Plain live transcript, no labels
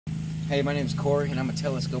Hey, my name's Corey, and I'm a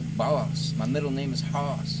telescope boss. My middle name is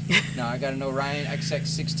Hoss. Now, I got an Orion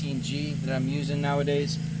XX16G that I'm using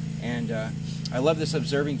nowadays, and I love this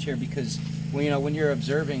observing chair because, when you're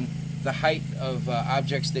observing, the height of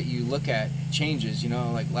objects that you look at changes.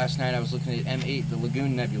 Like last night I was looking at M8, the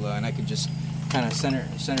Lagoon Nebula, and I could just kind of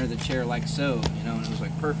center the chair like so, and it was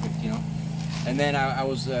like perfect, And then I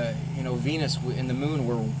was, Venus and the Moon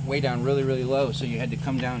were way down really low, so you had to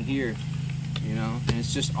come down here. And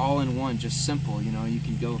it's just all in one, just simple. You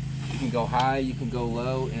can go high, you can go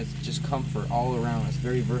low, and it's just comfort all around. It's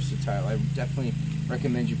very versatile. I definitely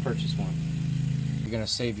recommend you purchase one. You're gonna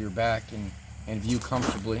save your back and view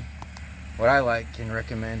comfortably. What I like and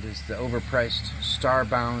recommend is the overpriced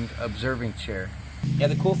Starbound observing chair. Yeah,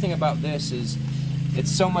 the cool thing about this is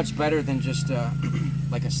it's so much better than just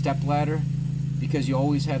like a step ladder, because you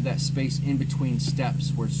always have that space in between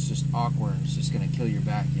steps where it's just awkward. It's just gonna kill your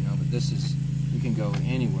back, But this is, you can go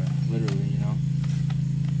anywhere, literally,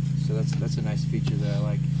 So that's a nice feature that I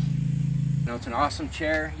like. It's an awesome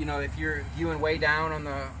chair. If you're viewing way down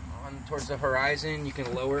towards the horizon, you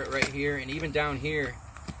can lower it right here, and even down here,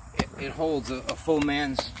 it holds a full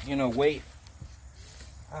man's, weight.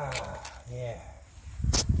 Yeah.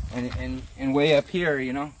 And way up here,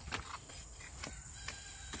 You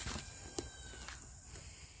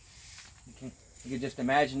can just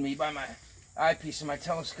imagine me by my eyepiece of my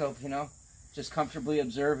telescope, just comfortably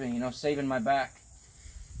observing, saving my back.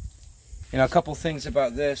 A couple things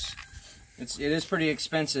about this. It is pretty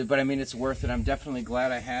expensive, but I mean it's worth it. I'm definitely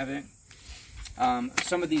glad I have it.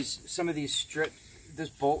 Some of these strips, this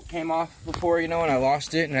bolt came off before, and I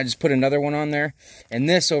lost it, and I just put another one on there. And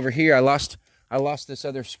this over here, I lost this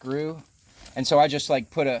other screw, and so I just like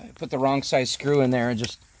put the wrong size screw in there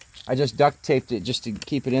and I just duct taped it just to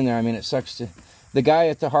keep it in there. I mean, it sucks to. The guy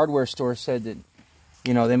at the hardware store said that,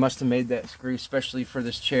 they must have made that screw specially for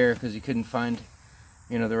this chair because he couldn't find,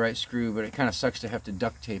 the right screw. But it kind of sucks to have to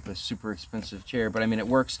duct tape a super expensive chair. But I mean, it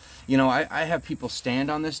works. I have people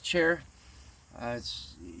stand on this chair.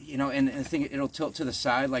 It's, and the thing, it'll tilt to the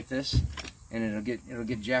side like this, and it'll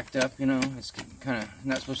get jacked up. It's kind of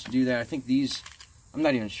not supposed to do that. I think these, I'm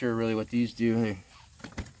not even sure really what these do.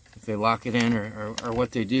 If they lock it in or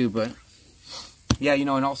what they do, but yeah,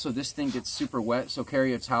 and also this thing gets super wet, so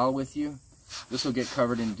carry a towel with you. This will get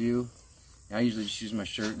covered in dew. I usually just use my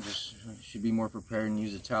shirt and should be more prepared and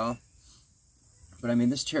use a towel. But I mean,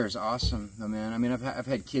 this chair is awesome, man. I mean, I've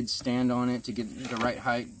had kids stand on it to get the right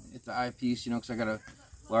height at the eyepiece, because I got a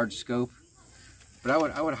large scope. But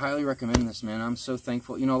I would highly recommend this, man. I'm so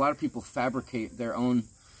thankful. A lot of people fabricate their own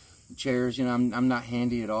chairs. I'm not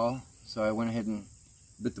handy at all, so I went ahead and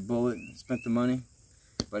bit the bullet and spent the money,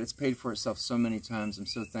 but it's paid for itself so many times. I'm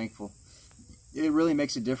so thankful. It really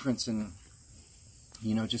makes a difference in,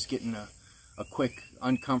 just getting a quick,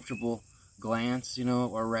 uncomfortable glance,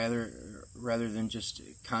 or rather than just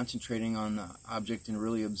concentrating on the object and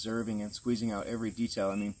really observing and squeezing out every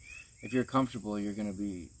detail. I mean, if you're comfortable, you're going to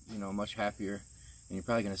be, much happier, and you're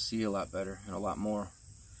probably going to see a lot better and a lot more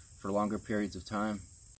for longer periods of time.